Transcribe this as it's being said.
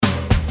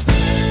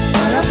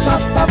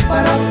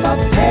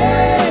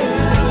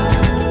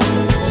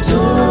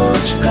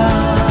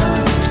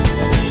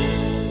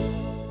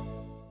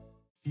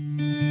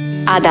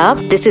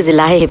Adab, this is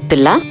Ilahi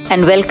Hibdullah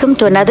and welcome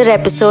to another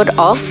episode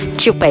of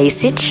Chupai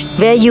Sich,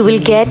 where you will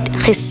get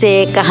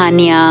khisse,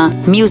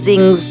 kahaniyan,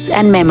 musings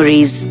and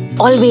memories.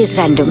 Always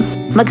random,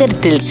 magar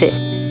dil se.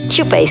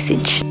 Chupai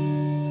Sich.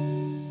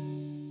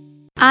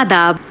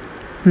 आदाब.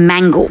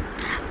 Mango.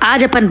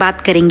 आज अपन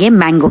बात करेंगे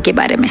mango के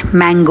बारे में,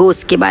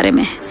 mangoes के बारे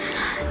में,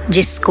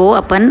 जिसको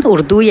अपन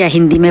उर्दू या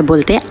हिंदी में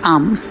बोलते हैं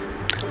आम.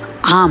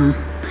 आम,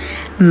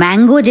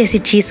 मैंगो जैसी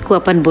चीज़ को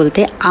अपन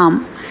बोलते हैं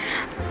आम.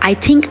 I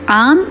think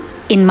आम,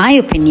 in my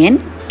opinion,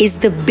 is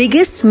the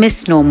biggest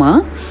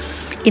misnomer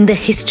in the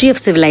history of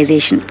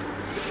civilization.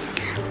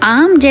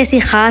 आम जैसी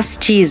ख़ास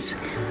चीज़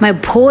मैं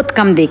बहुत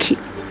कम देखी.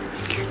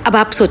 अब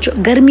आप सोचो,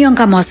 गर्मियों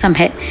का मौसम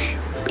है,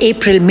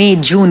 अप्रैल मई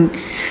जून,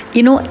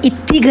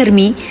 इतनी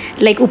गर्मी,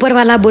 ऊपर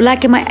वाला बोला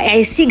कि मैं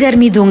ऐसी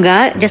गर्मी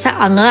दूंगा जैसा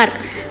अंगार,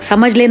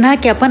 समझ लेना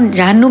कि अपन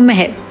जहन्नुम में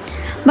है.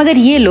 मगर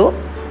ये लो,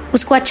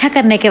 उसको अच्छा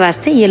करने के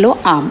वास्ते ये लो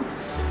आम.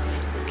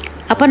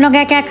 अपन लोग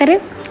क्या करें,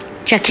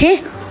 चखे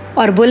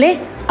और बोले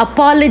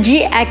अपॉलॉजी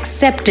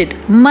एक्सेप्टेड,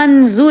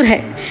 मंजूर है,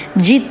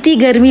 जितनी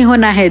गर्मी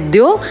होना है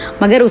दो,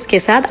 मगर उसके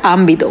साथ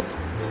आम भी दो.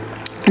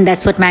 And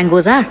that's what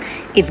mangoes are.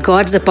 It's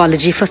God's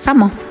apology for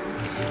summer.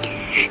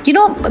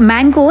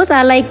 Mangoes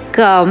are like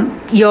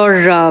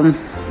your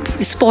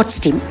sports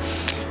team.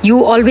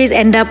 You always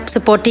end up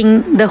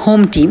supporting the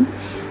home team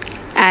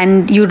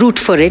and you root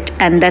for it,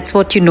 and that's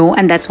what you know,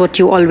 and that's what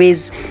you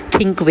always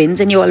think wins,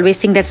 and you always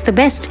think that's the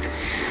best.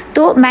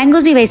 So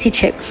mangoes bhi वैसी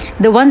है.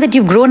 The ones that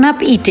you've grown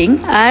up eating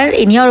are,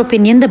 in your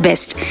opinion, the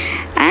best.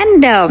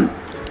 And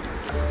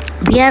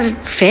we are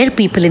fair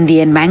people in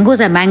the end.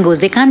 Mangoes are mangoes.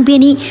 There can't be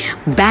any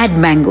bad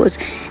mangoes.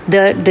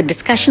 The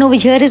discussion over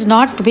here is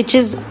not which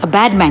is a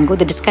bad mango.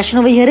 The discussion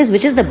over here is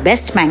which is the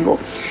best mango.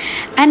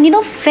 And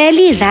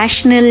fairly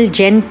rational,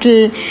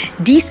 gentle,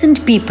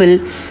 decent people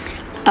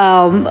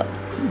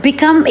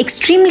become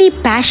extremely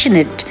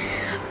passionate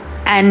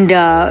and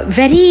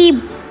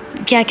very,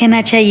 क्या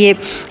कहना चाहिए,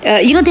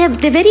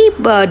 they're very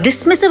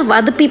dismissive of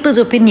other people's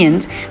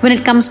opinions when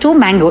it comes to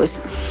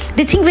mangoes.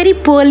 They think very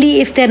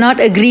poorly if they're not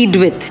agreed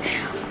with.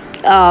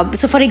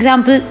 So for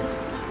example,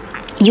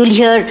 you'll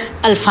hear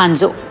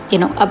Alfonso,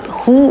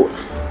 who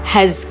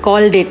has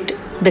called it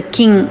the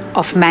king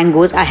of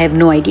mangoes, I have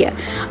no idea.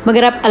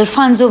 Magar aap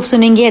Alfonso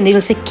sunenge and they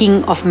will say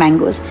king of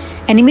mangoes.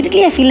 And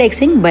immediately I feel like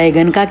saying,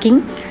 बैगन का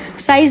king.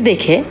 Size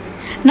देखे,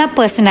 ना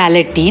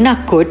personality ना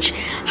कुछ.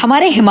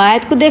 हमारे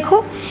हिमायत को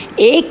देखो,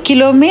 1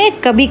 kilo में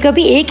कभी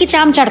कभी एक ही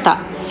चाम चढ़ता.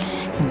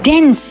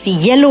 Dense,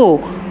 yellow,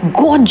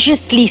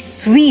 gorgeously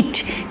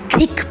sweet,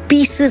 thick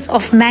pieces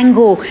of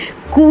mango,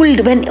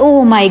 cooled when,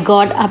 oh my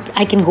God,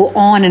 I can go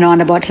on and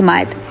on about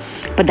Himayat.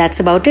 But that's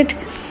about it.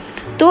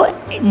 तो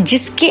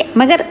जिसके,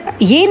 मगर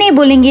ये नहीं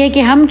बोलेंगे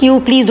कि हम क्यों,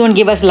 please don't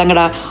give us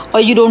langda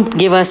और you don't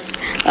give us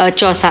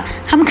chausa.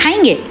 हम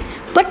खाएंगे,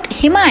 but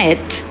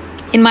Himayat,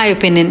 in my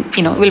opinion,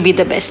 will be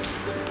the best.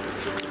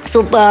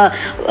 So,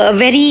 a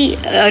very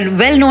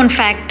well-known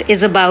fact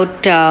is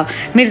about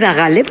Mirza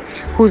Ghalib,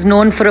 who's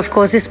known for, of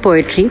course, his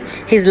poetry,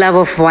 his love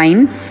of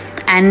wine,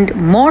 and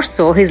more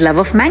so, his love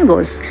of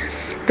mangoes.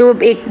 So,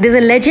 there's a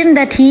legend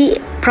that he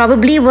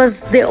probably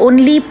was the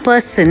only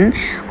person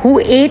who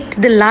ate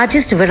the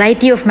largest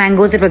variety of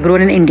mangoes that were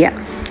grown in India.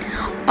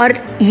 और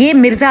ये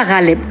मिर्ज़ा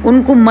गालिब,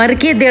 उनको मर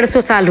के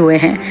 150 साल हुए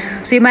हैं.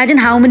 So, imagine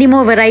how many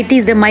more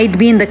varieties there might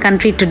be in the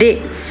country today.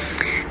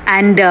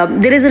 And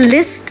there is a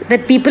list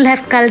that people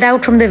have culled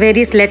out from the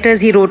various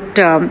letters he wrote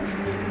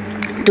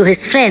to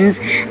his friends,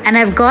 and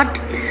I've got,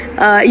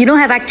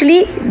 have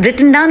actually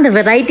written down the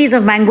varieties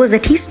of mangoes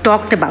that he's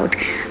talked about.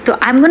 So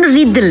I'm going to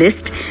read the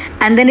list,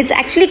 and then it's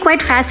actually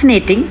quite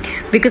fascinating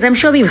because I'm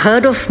sure we've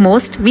heard of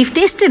most. We've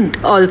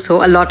tasted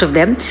also a lot of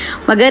them.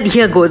 Magar,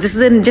 here goes. This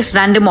is in just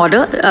random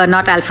order,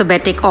 not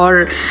alphabetic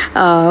or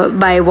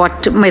by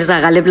what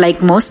Mirza Ghalib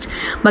liked most.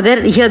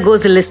 Magar, here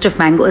goes the list of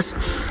mangoes.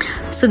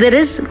 So there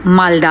is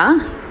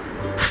Malda,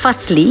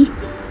 Fasli,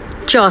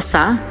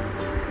 Chausa,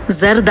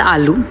 Zard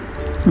Alu,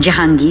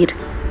 Jahangir,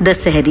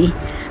 Dasehri,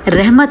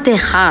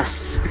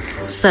 Rahmat-e-Khas,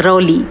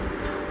 Sarauli,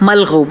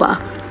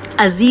 Malghoba,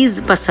 Aziz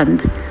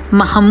Pasand,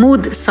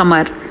 Mahmood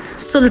Samar,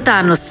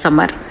 Sultanus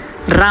Samar,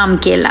 Ram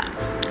Kela,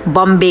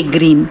 Bombay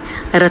Green,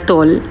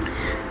 Ratol,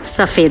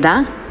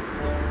 Safeda,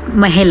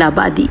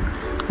 Mahelabadi,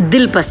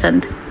 Dil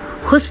Pasand,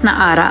 Husna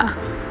Ara,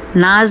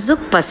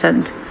 Nazuk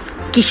Pasand,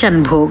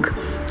 Kishan Bhog,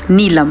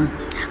 Neelam,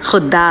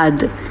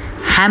 Khuddad,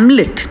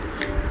 Hamlet,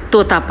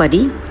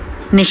 Totapari,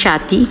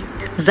 Nishati,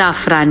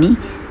 Zafrani,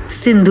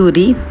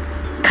 Sindhuri,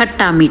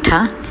 Khatta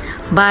Meetha,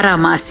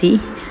 Baramasi,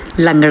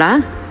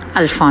 Langda,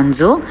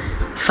 Alfonso,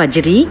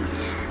 Fajri,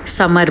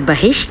 Samar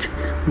Bahisht,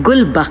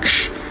 Gul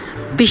Bakhsh,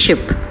 Bishop,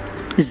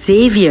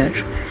 Xavier,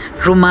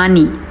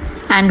 Rumani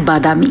and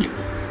Badami.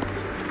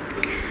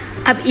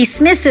 अब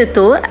इसमें से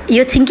तो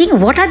you're thinking,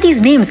 what are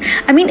these names?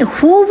 I mean,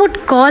 who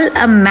would call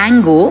a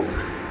mango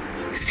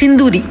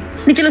Sindhuri?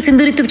 नहीं चलो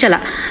सिंदूरी तुम चला.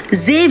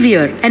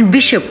 Xavier and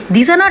Bishop,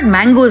 these are not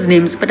mangoes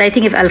names, but I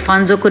think if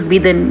Alfonso could be,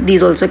 then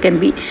these also can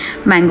be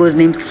mangoes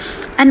names.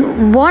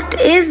 And what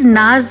is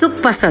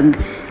Nazuk Pasand?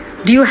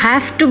 Do you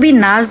have to be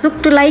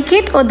नाजुक to like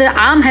it, or the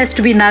आम has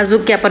to be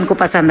नाजुक कि अपन को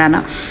पसंद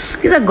आना?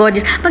 These are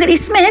gorgeous. मगर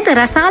इसमें the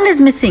Rasal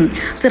is missing.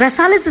 So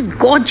Rasal is this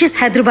gorgeous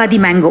Hyderabadi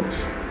mango.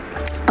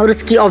 और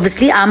उसकी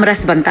ऑब्वियसली आम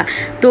रस बनता.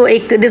 तो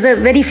एक there's a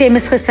very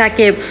famous किस्सा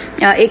कि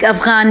एक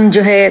अफगान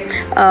जो है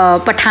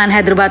पठान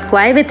हैदराबाद को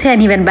आए हुए थे,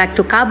 and he went back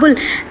to Kabul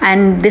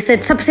and they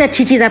said सबसे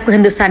अच्छी चीज़ आपको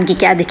हिंदुस्तान की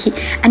क्या दिखी?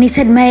 And he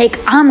said मैं एक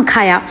आम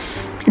खाया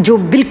जो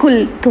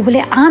बिल्कुल, तो बोले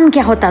आम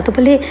क्या होता? तो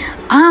बोले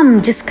आम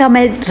जिसका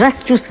मैं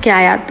रस चूस के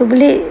आया. तो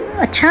बोले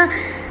अच्छा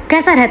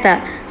कैसा रहता?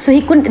 सो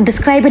he couldn't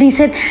describe it. He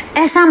said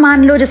ऐसा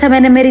मान लो जैसा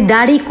मैंने मेरी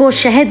दाढ़ी को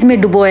शहद में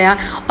डुबोया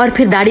और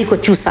फिर दाढ़ी को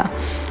चूसा.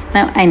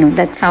 Now, I know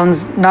that sounds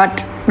not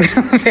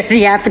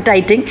very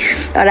appetizing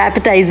or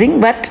appetizing,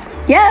 but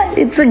yeah,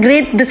 it's a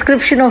great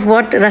description of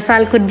what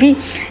rasal could be.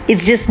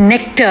 It's just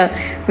nectar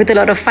with a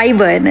lot of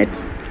fiber in it.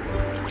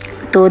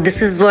 So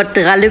this is what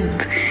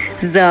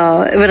Ghalib's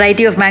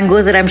variety of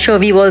mangoes that I'm sure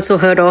we've also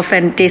heard of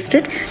and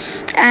tasted.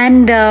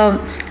 And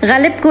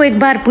Ghalib को एक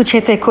बार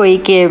पूछे थे कोई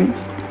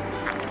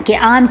कि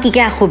आम की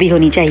क्या खूबी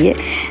होनी चाहिए.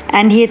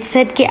 And he had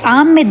said कि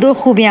आम में दो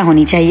खूबियाँ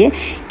होनी चाहिए,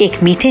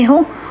 एक मीठे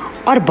हो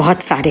और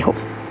बहुत सारे हो.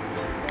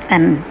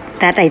 And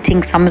that I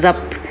think sums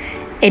up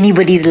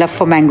anybody's love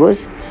for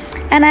mangoes.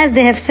 And as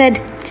they have said,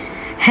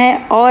 है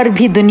और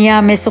भी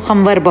दुनिया में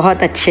सुखमवर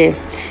बहुत अच्छे,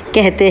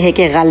 कहते हैं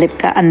कि गालिब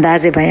का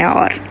अंदाज़े बयां.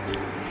 और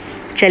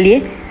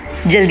चलिए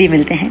जल्दी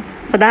मिलते हैं.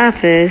 खुदा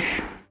हाफिज़.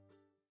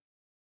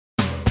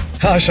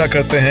 आशा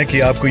करते हैं कि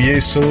आपको ये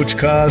सोच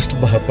कास्ट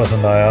बहुत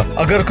पसंद आया.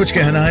 अगर कुछ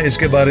कहना है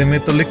इसके बारे में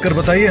तो लिखकर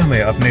बताइए हमें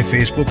अपने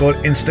फेसबुक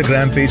और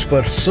इंस्टाग्राम पेज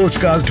पर सोच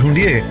कास्ट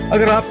ढूंढिए.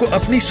 अगर आपको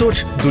अपनी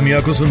सोच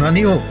दुनिया को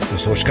सुनानी हो तो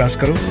सोच कास्ट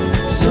करो.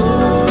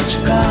 सोच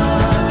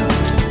कास्ट.